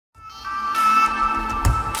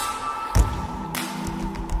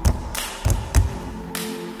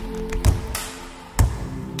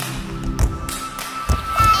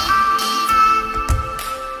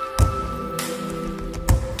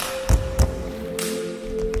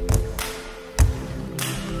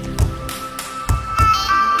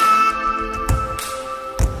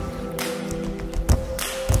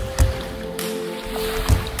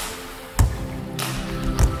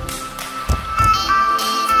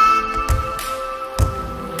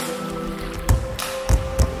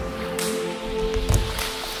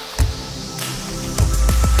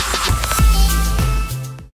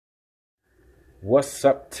What's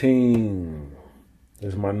up, team?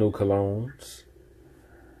 There's my new colognes.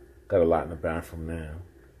 Got a lot in the bathroom now.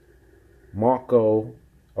 Mark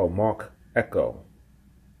Echo.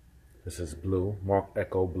 This is blue. Mark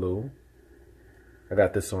Echo blue. I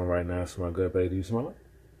got this on right now. Smell good, baby. Do you smell it?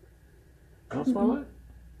 Don't smell it?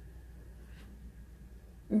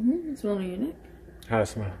 It smells on your neck. How it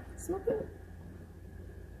smell? It smells good.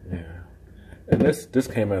 Yeah. And this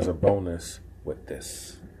came as a bonus with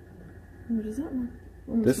this. What is that one?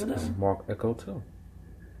 This is Mark Echo too.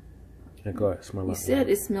 Yeah, go ahead, smell it. You said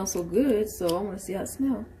it smells so good, so I want to see how it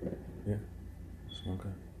smells. Yeah, smell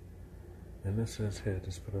good. And this says here,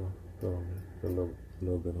 just put a little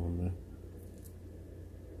bit on there.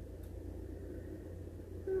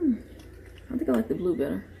 I think I like the blue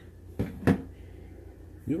better.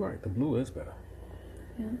 You're right, the blue is better.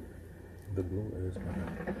 Yeah. The blue is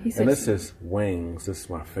better. And this is wings. This is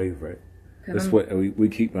my favorite. This is what we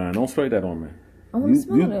keep buying. Don't spray that on me. I want to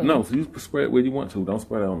smell it. No, so you spray it where you want to. Don't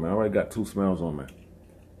spray that on me. I already got 2 smells on me.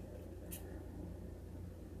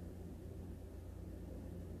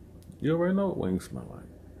 You already know what wings smell like.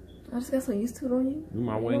 I just got so used to it on you. You're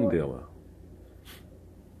my wing dealer.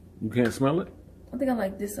 You can't smell it? I think I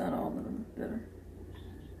like this out of all of them better.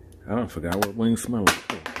 I don't forgot what wings smell like.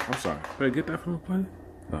 Oh, I'm sorry. Better get that from the plate.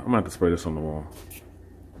 I'm going to have to spray this on the wall.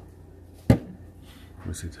 Let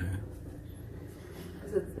me see, Tam.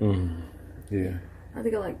 Yeah. I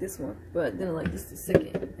think I like this one, but then I like this the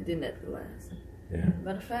second, and then that the last. Yeah.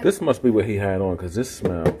 Matter of fact, this must be what he had on, because this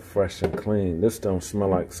smells fresh and clean. This don't smell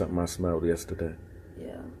like something I smelled yesterday.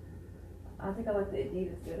 Yeah. I think I like the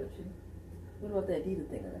Adidas better too. What about the Adidas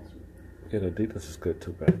thing I got you? Yeah, the Adidas is good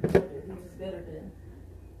too, babe. The Adidas is better than.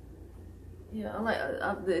 Yeah, I like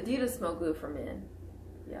the Adidas smell good for men.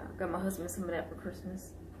 Yeah, I got my husband some of that for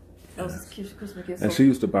Christmas. That was his cute Christmas gift. And she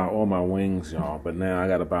used to buy all my wings, y'all, but now I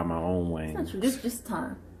got to buy my own wings. That's not true. This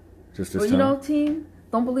time. Just this time? Well, you know, team,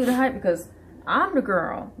 don't believe the hype because I'm the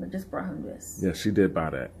girl that just brought him this. Yeah, she did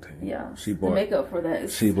buy that, team. Yeah, she bought. The makeup for that.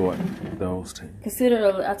 She bought those, team.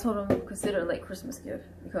 I told him consider a late Christmas gift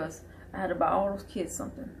because I had to buy all those kids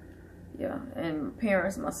something. Yeah, and my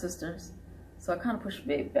parents, my sisters. So I kind of pushed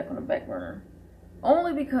baby back on the back burner.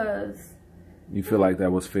 Only because. You feel like that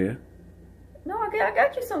was fair? No, I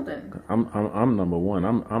got you something. I'm number one.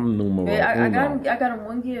 I'm numero uno. I got him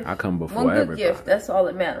one gift. I come before one good everybody. gift. That's all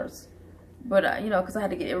that matters. But you know, because I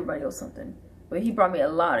had to get everybody else something. But he brought me a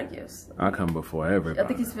lot of gifts. I come before everybody. I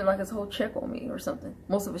think he spent like his whole check on me or something.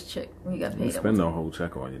 Most of his check when he got paid. He spend no whole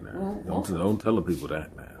check on you now. Don't tell the people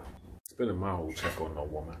that now. Spending my whole check on no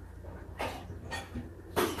woman.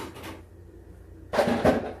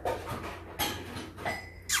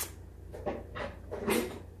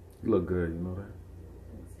 You look good, you know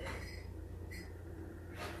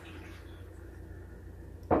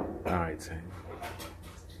that? Alright, team.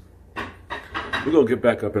 We're going to get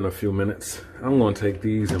back up in a few minutes. I'm going to take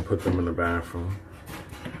these and put them in the bathroom.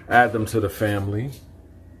 Add them to the family.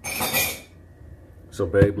 So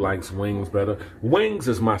babe likes wings better. Wings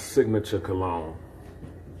is my signature cologne.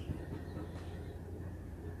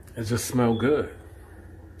 It just smells good.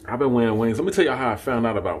 I've been wearing wings. Let me tell you how I found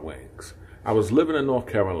out about wings. I was living in North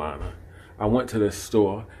Carolina. I went to this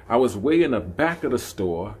store. I was way in the back of the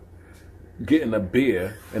store getting a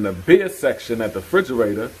beer. In the beer section at the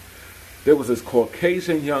refrigerator, there was this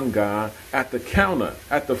Caucasian young guy at the counter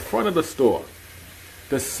at the front of the store.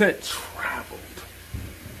 The scent traveled.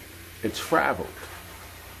 It traveled.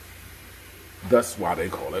 That's why they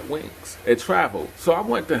call it wings. It traveled. So I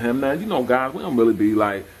went to him. Now, you know, guys, we don't really be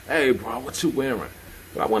like, hey, bro, what you wearing?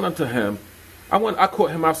 But I went up to him. I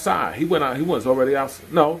caught him outside. He went out. He was already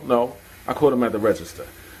outside. No. I caught him at the register.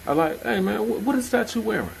 I like, hey, man, what is that you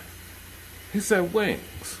wearing? He said,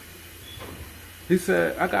 wings. He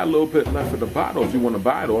said, I got a little bit left of the bottle if you want to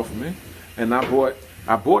buy it off of me. And I bought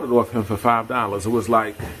it off him for $5. It was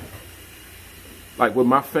like with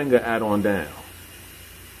my finger add-on down.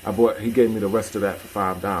 He gave me the rest of that for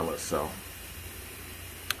 $5. So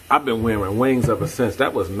I've been wearing wings ever since.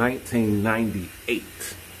 That was 1998.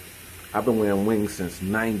 I've been wearing wings since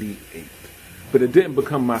 98. But it didn't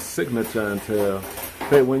become my signature until,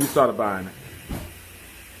 hey, when you started buying it?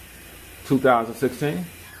 2016?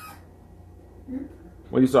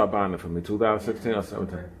 When you started buying it for me? 2016 or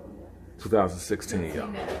 17? 2016,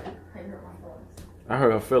 y'all. I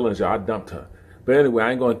hurt her feelings, y'all. I dumped her. But anyway,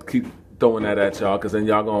 I ain't going to keep throwing that at y'all because then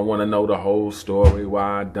y'all going to want to know the whole story,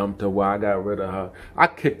 why I dumped her, why I got rid of her. I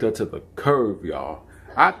kicked her to the curb, y'all.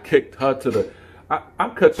 I kicked her to the... I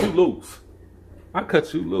cut you loose. I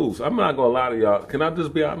cut you loose. I'm not going to lie to y'all. Can I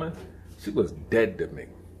just be honest? She was dead to me.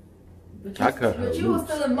 I cut her loose. But you was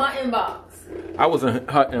still in my inbox. I was in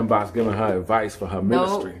her inbox giving her advice for her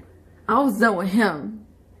ministry. I was done with him.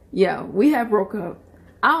 Yeah, we had broke up.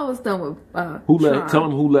 I was done with Tell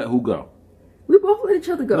him who let who go. We both let each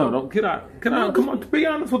other go. No, don't get out. Come on, be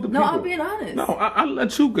honest with the people. No, I'm being honest. No, I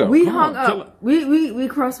let you go. We hung up. We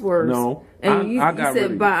crossed words. No, and you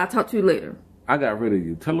said bye. I'll talk to you later. I got rid of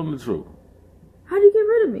you. Tell him the truth. How do you get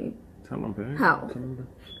rid of me? Tell him, babe. How?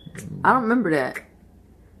 I don't remember that.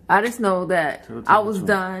 I just know that I was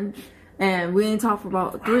done, and we didn't talk for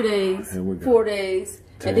about 3 days, 4 days,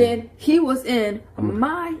 and then he was in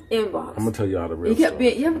my inbox. I'm gonna tell y'all the real story. He kept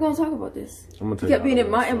being. You ever gonna talk about this? I'm gonna tell he kept being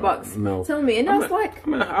in my inbox. No, telling me, and I was like,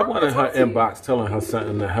 I wanted her inbox telling her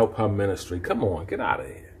something to help her ministry. Come on, get out of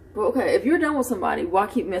here. But okay, if you're done with somebody, why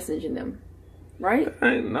keep messaging them? Right?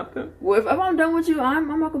 Ain't nothing. Well, if I'm done with you, I'm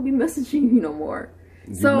not gonna be messaging you no more.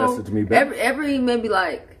 You message me back. Every maybe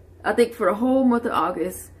like I think for the whole month of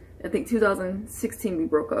August, I think 2016 we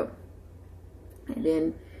broke up, and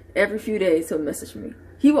then every few days he'll message me.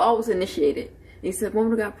 He will always initiate it. He said,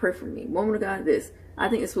 "Woman of God, pray for me. Woman of God, this. I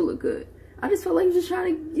think this will look good." I just felt like he was just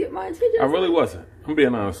trying to get my attention. I really wasn't. I'm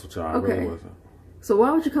being honest with y'all. I really wasn't. So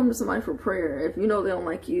why would you come to somebody for prayer if you know they don't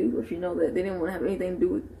like you, if you know that they didn't want to have anything to do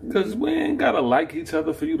with you? Because we ain't got to like each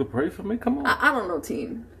other for you to pray for me. Come on. I don't know,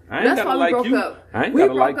 team. I ain't got to like you. I ain't got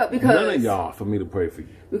to like none of y'all for me to pray for you.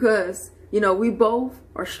 Because, you know, we both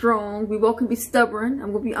are strong. We both can be stubborn.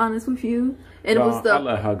 I'm going to be honest with you. And I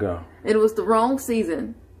let her go. And it was the wrong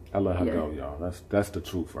season. I let her go, y'all. That's the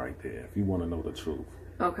truth right there. If you want to know the truth.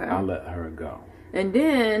 Okay. I let her go. And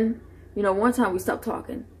then, you know, one time we stopped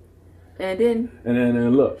talking. And then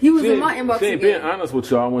look, he was in my inbox. She ain't being honest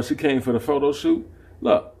with y'all when she came for the photo shoot.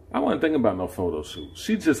 Look, I wasn't thinking about no photo shoot.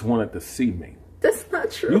 She just wanted to see me. That's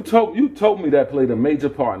not true. You told me that played a major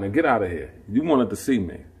part. Now get out of here. You wanted to see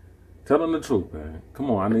me. Tell them the truth, man.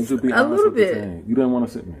 Come on, I need you to be honest with the team. You didn't want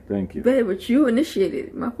to see me. Thank you. Babe, but you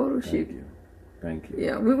initiated my photo shoot. Thank you.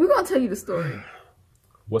 Yeah, we're going to tell you the story.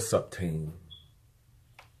 What's up, team?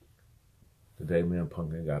 Today, me and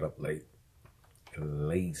Pumpkin got up late.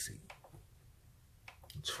 Lazy.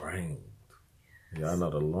 Trained. Y'all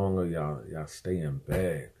know the longer y'all stay in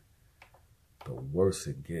bed, the worse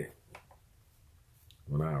it get.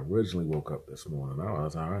 When I originally woke up this morning, I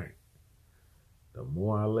was all right. The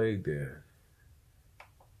more I laid there,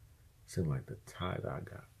 it seemed like the tired I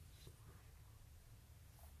got.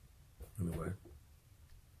 Anyway,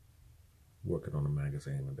 working on a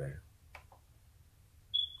magazine today.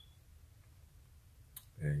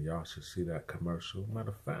 And y'all should see that commercial. Matter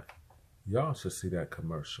of fact, y'all should see that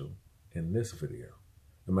commercial in this video.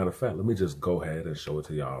 As a matter of fact, let me just go ahead and show it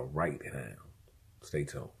to y'all right now. Stay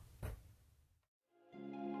tuned.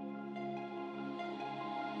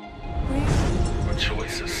 A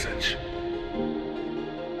choice essential.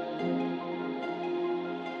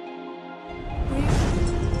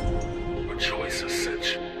 A choice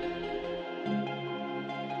essential.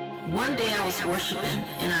 One day I was worshiping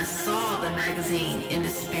and I saw the magazine in the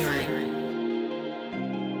spirit.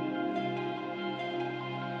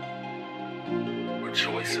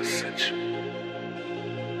 Rejoice Essential.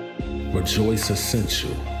 Rejoice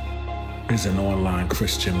Essential is an online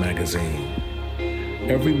Christian magazine.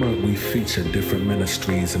 Every month we feature different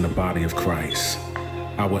ministries in the body of Christ.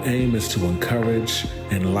 Our aim is to encourage,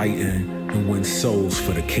 enlighten, and win souls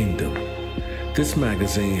for the kingdom. This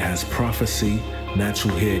magazine has prophecy,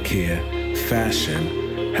 natural hair care,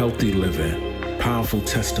 fashion, healthy living, powerful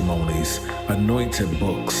testimonies, anointed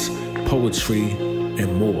books, poetry,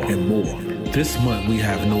 and more. This month we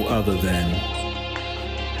have no other than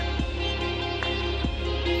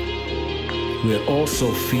we're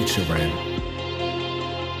also featuring.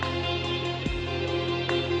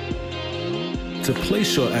 To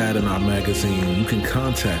place your ad in our magazine, you can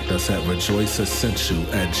contact us at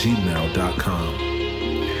rejoiceessential@gmail.com.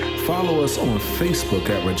 Follow us on Facebook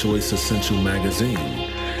at Rejoice Essential Magazine,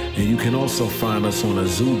 and you can also find us on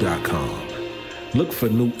azoo.com. Look for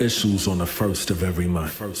new issues on the 1st of every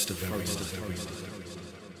month.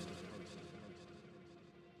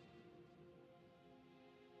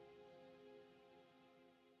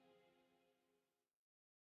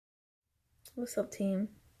 What's up, team?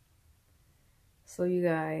 So you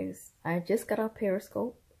guys, I just got off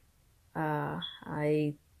Periscope.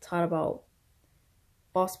 I taught about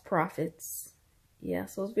false prophets. Yeah,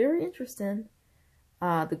 so it's very interesting.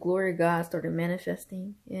 The glory of God started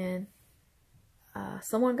manifesting, and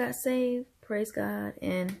someone got saved. Praise God.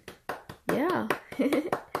 And yeah,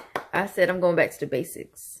 I said I'm going back to the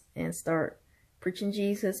basics and start preaching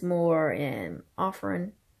Jesus more and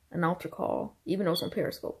offering an altar call, even though it's on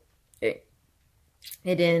Periscope.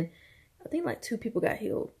 And then I think like 2 people got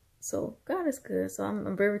healed. So God is good. So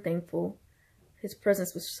I'm very thankful. his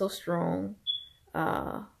presence was so strong.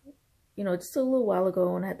 You know, just a little while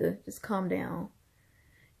ago, and I had to just calm down.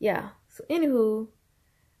 Yeah. So anywho,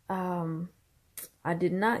 I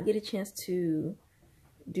did not get a chance to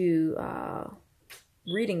do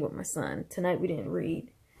reading with my son tonight. We didn't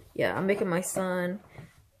read. Yeah, I'm making my son.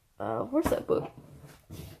 Where's that book?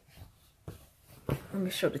 Let me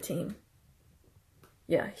show the team.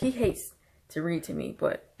 Yeah, he hates to read to me,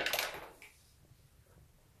 but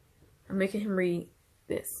I'm making him read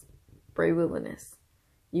this, Brave Wilderness.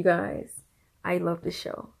 You guys, I love this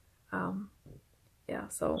show. Yeah,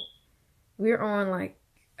 so we're on like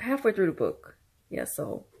halfway through the book. Yeah,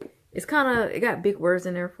 so it's it got big words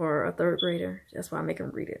in there for a 3rd grader. That's why I make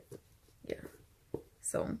him read it. Yeah,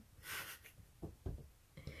 so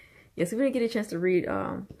yes, we didn't get a chance to read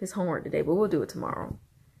his homework today, but we'll do it tomorrow.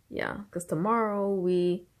 Yeah, because tomorrow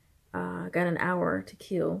we got an hour to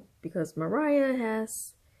kill because Mariah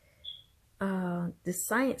has this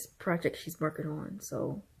science project she's working on.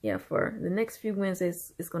 So yeah, for the next few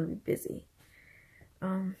Wednesdays, it's going to be busy.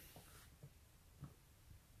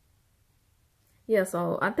 Yeah,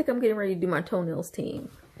 so I think I'm getting ready to do my toenails, team.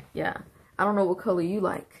 Yeah, I don't know what color you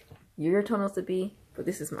like your toenails to be, but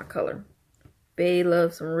this is my color. Bae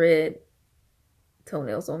loves some red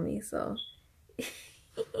toenails on me, so I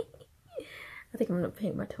think I'm gonna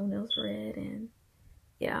paint my toenails red, and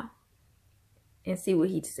yeah, and see what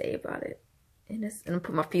he'd say about it. And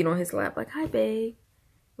put my feet on his lap, like, "Hi, babe,"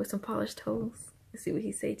 with some polished toes. Let's see what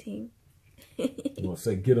he say, team. You gonna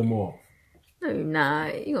say get him off? No, you're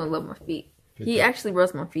not. You're gonna love my feet. He actually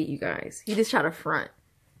rubs my feet, you guys. He just try to front.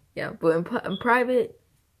 Yeah, but in private,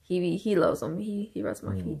 he loves them. He rubs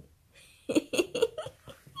my feet.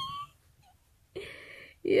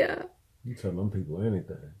 Yeah. You tell them people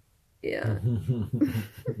anything. Yeah.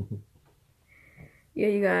 Yeah,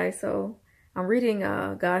 you guys. So I'm reading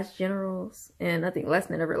God's Generals, and I think last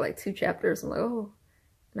night I read like 2 chapters. I'm like, oh,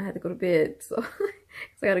 and I had to go to bed, so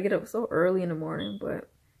I got to get up so early in the morning.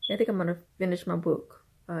 But yeah, I think I'm gonna finish my book,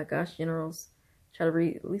 God's Generals. Try to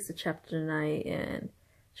read at least a chapter tonight, and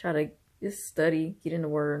try to just study, get in the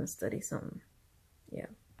Word, and study something. Yeah.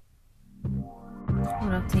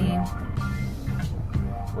 What up, team?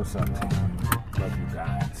 What's up, team? Love you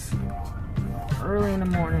guys. Early in the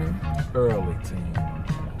morning. Early, team.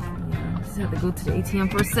 Just have to go to the ATM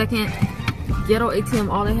for a second. Ghetto ATM,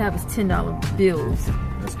 all they have is $10 bills.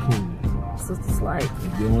 That's cool. So it's just like,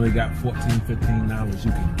 if you only got $14, $15,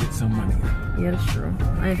 you can get some money. Yeah, that's true.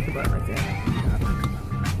 I didn't think about it like that. Yeah, I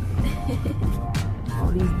think about it.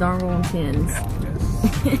 All these darn old tens. Yes.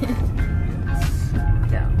 Yes.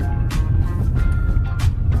 Yeah.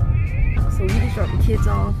 So we just dropped the kids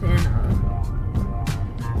off, and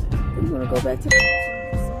we're gonna go back to the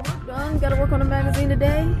work done. Gotta work on the magazine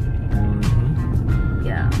today. Mm-hmm.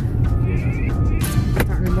 Yeah.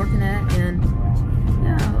 Starting working at, and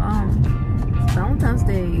yeah, it's Valentine's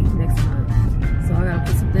Day next month, so I gotta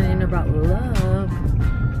put something in about love.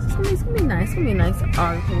 So it's gonna be nice. It's gonna be a nice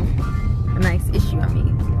article, a nice issue. I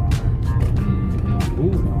mean,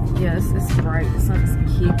 Ooh. yes, it's bright. The sun's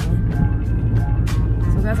keeping.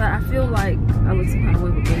 So guys, I feel like I look some kind of way,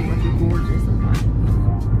 but baby, like you're gorgeous. I'm like,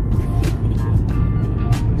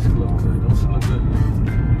 She look good. Don't she look good?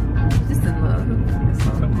 just in love. That's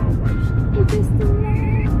all. Tell my wife. We're just in love.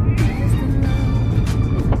 We're just in love.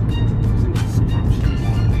 She was scrumptious.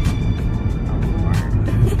 Oh, Lord.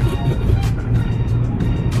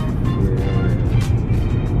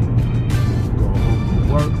 Go home from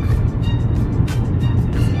work.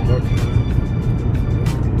 Work done.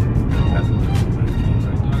 That's what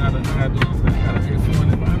I gotta get some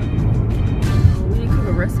money about it. We need to cook a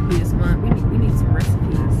recipe this month. We need some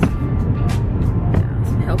recipes. Yeah,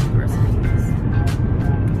 some healthy recipes.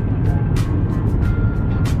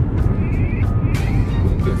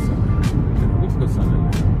 We'll get some. We'll put some in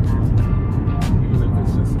there. Even if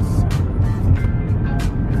it's just a salad.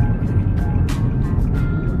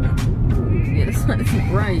 Yeah, the sun is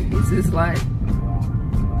bright. It's just like,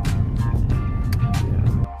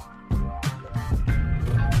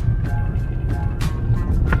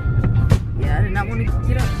 yeah, I did not want to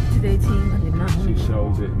get up today, team. I did not want She to.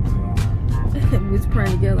 showed it. We was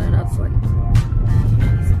praying together, and I was like,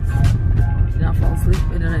 Jesus. Then I fall asleep,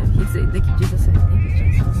 and then he said, "Thank you, Jesus." I said, "Thank you,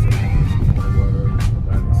 Jesus."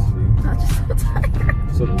 I'm just so tired.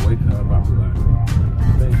 So to wake her up, I'll be like,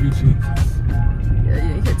 thank you, Jesus. Yeah,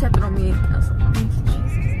 he kept tapping on me. I was like, "Thank you,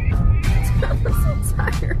 Jesus." I'm so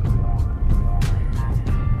tired.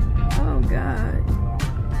 Oh God.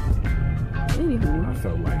 Anywho, I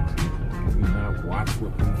felt like Jesus. Can you not watch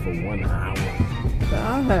with me for 1 hour?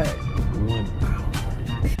 God. 1 hour.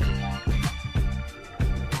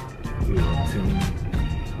 Yeah, team.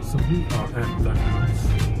 So we are at the house.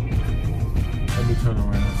 Let me turn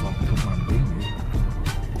around so I can put my baby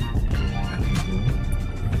at the door.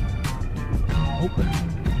 Open.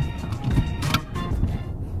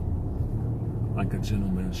 Like a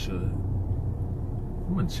gentleman should.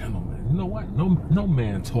 I'm a gentleman. You know what? No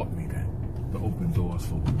man taught me that. To open doors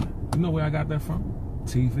for women. You know where I got that from?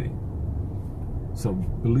 TV. So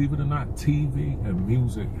believe it or not, TV and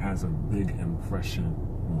music has a big impression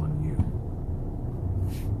on you.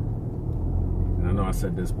 And I know I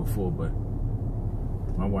said this before, but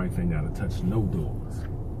my wife ain't got to touch no doors.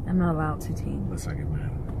 I'm not allowed to, team. Unless I get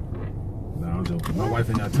mad. No, I'm joking. My wife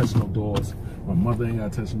ain't got to touch no doors. My mother ain't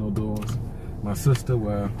got to touch no doors. My sister,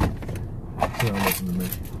 well, she don't listen to me.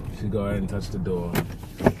 She go ahead and touch the door.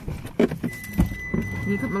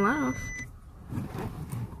 You cut my light off.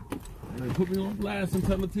 They put me on blast and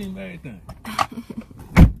tell the team everything.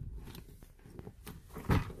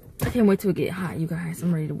 I can't wait till it get hot, you guys.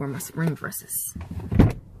 I'm ready to wear my spring dresses.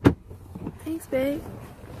 Thanks, babe.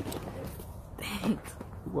 Thanks.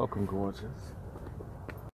 You're welcome, gorgeous.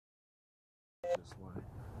 Just like.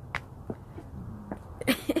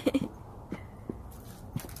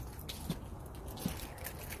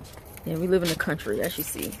 Yeah, we live in the country, as you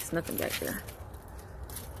see. It's nothing back there.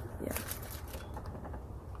 Yeah.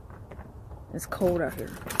 It's cold out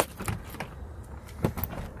here.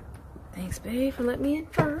 Thanks, babe, for letting me in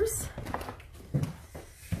first.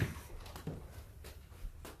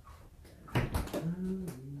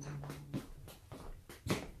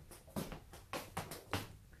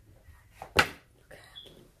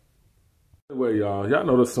 Anyway, y'all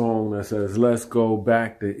know the song that says, let's go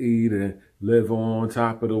back to Eden, live on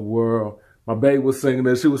top of the world. My babe was singing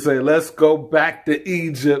this. She was saying, let's go back to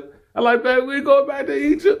Egypt. I'm like, babe, we going back to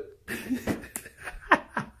Egypt?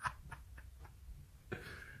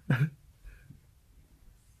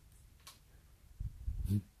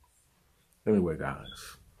 Anyway,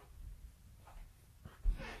 guys.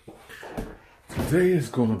 Today is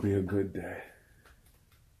going to be a good day.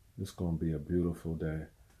 It's going to be a beautiful day.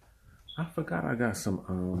 I forgot I got some,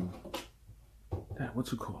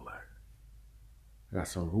 what you call that? I got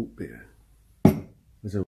some root beer.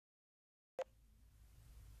 Is it?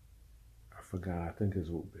 I forgot, I think it's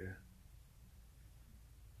root beer.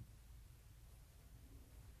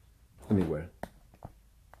 Anyway.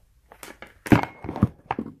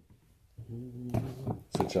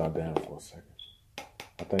 Sit y'all down for a second.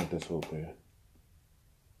 I think this root beer.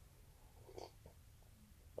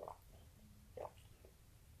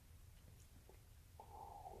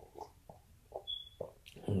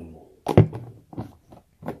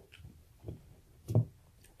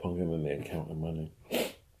 Pumpkin in there counting money.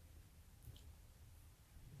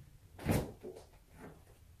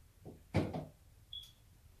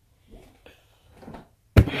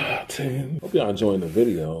 Hope y'all enjoying the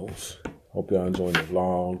videos. Hope y'all enjoying the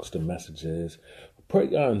vlogs, the messages. I pray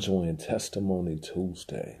y'all enjoying Testimony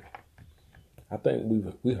Tuesday. I think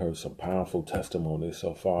we heard some powerful testimonies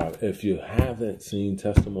so far. If you haven't seen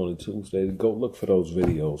Testimony Tuesday, go look for those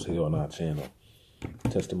videos here on our channel.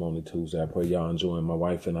 Testimony Tuesday. I pray y'all enjoying my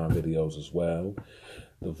wife and our videos as well.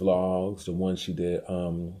 The vlogs, the one she did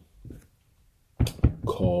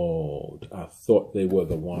called I Thought They Were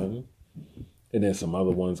the One. And then some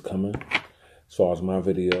other ones coming. As far as my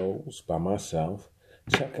videos by myself,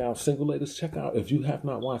 check out Single Ladies. Check out, if you have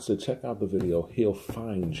not watched it, check out the video. He'll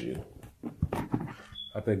Find You.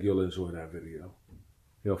 I think you'll enjoy that video.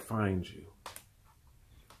 He'll find you.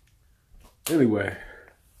 Anyway,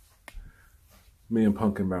 me and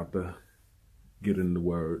Pumpkin about to get in the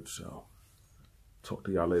word, so talk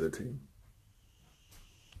to y'all later, team.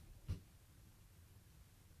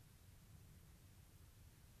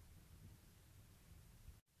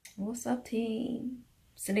 What's up, team?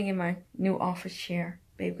 Sitting in my new office chair.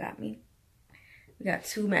 Babe got me. We got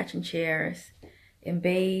 2 matching chairs. And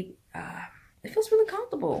babe, it feels really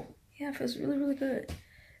comfortable. Yeah, it feels really, really good.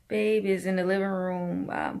 Babe is in the living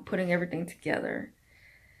room putting everything together.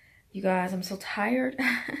 You guys, I'm so tired.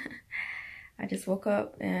 I just woke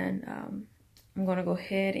up and I'm going to go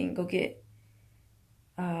ahead and go get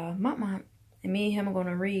Mop. And me and him are going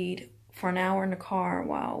to read for an hour in the car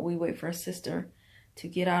while we wait for her sister to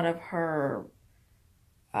get out of her,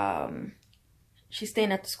 she's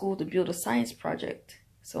staying at the school to build a science project.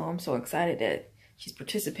 So I'm so excited that she's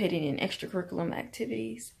participating in extracurricular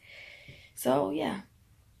activities. So yeah,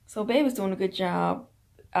 so babe is doing a good job.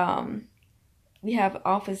 We have an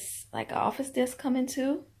office desk coming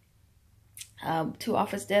too. 2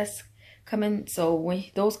 office desks coming. So when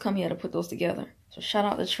those come, you had to put those together. So shout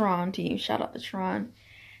out the Tron team, shout out the Tron.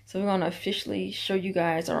 So we're gonna officially show you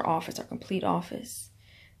guys our office, our complete office.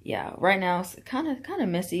 yeah, right now it's kind of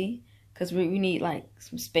messy because we need like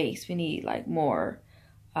some space. We need like more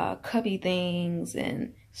cubby things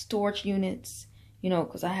and storage units, you know,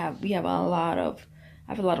 because I have a lot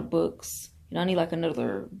of books. You know, I need like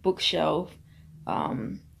another bookshelf. I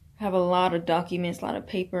have a lot of documents, a lot of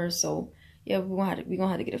papers. So yeah, we're gonna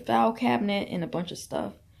have to get a file cabinet and a bunch of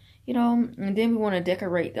stuff, you know. And then we want to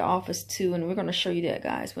decorate the office too, and we're gonna show you that,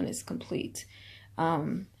 guys, when it's complete.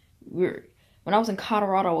 When I was in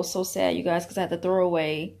Colorado, I was so sad, you guys, because I had to throw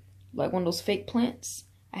away like one of those fake plants.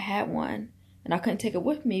 I had one, and I couldn't take it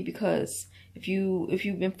with me because if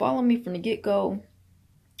you've been following me from the get-go,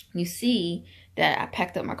 you see that I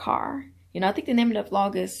packed up my car. You know, I think the name of the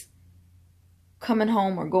vlog is Coming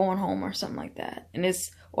Home or Going Home or something like that, and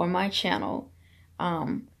it's on my channel.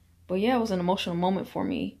 But yeah, it was an emotional moment for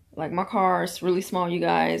me. Like, my car is really small, you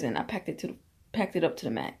guys, and I packed it up to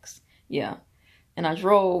the max. Yeah. And I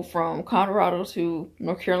drove from Colorado to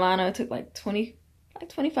North Carolina. It took like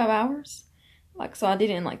 25 hours. Like, so I did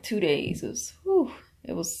it in like 2 days.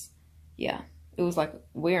 It was like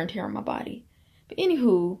wear and tear on my body. But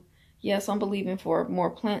anywho, yes, I'm believing for more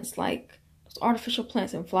plants, like those artificial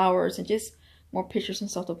plants and flowers, and just more pictures and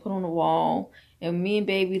stuff to put on the wall. And me and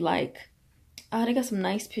baby, like, they got some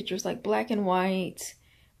nice pictures, like black and white,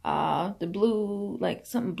 the blue, like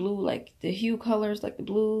something blue, like the hue colors, like the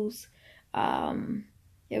blues.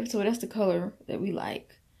 Yeah, so that's the color that we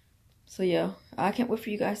like. So yeah, I can't wait for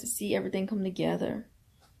you guys to see everything come together.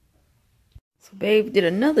 So babe did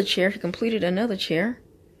another chair. She completed another chair.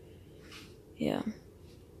 Yeah.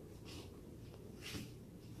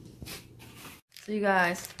 So you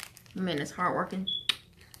guys, my man is hard working.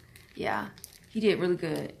 Yeah, he did really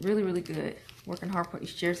good. Really, really good. Working hard putting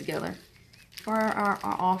these chairs together. For our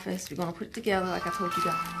office, we're gonna put it together like I told you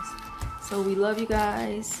guys. So we love you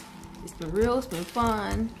guys. It's been real, it's been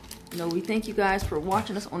fun. You know, we thank you guys for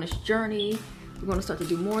watching us on this journey. We're gonna start to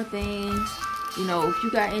do more things. You know, if you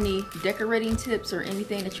got any decorating tips or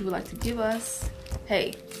anything that you would like to give us,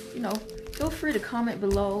 hey, you know, feel free to comment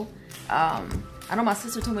below. I know my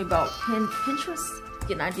sister told me about Pinterest,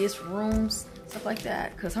 getting ideas for rooms, stuff like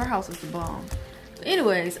that, because her house is the bomb. But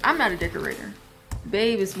anyways, I'm not a decorator.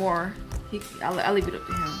 Babe is more, I'll leave it up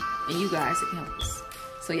to him. And you guys that can help us.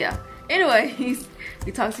 So yeah. Anyways,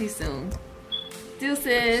 we talk to you soon.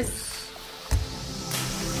 Deuces.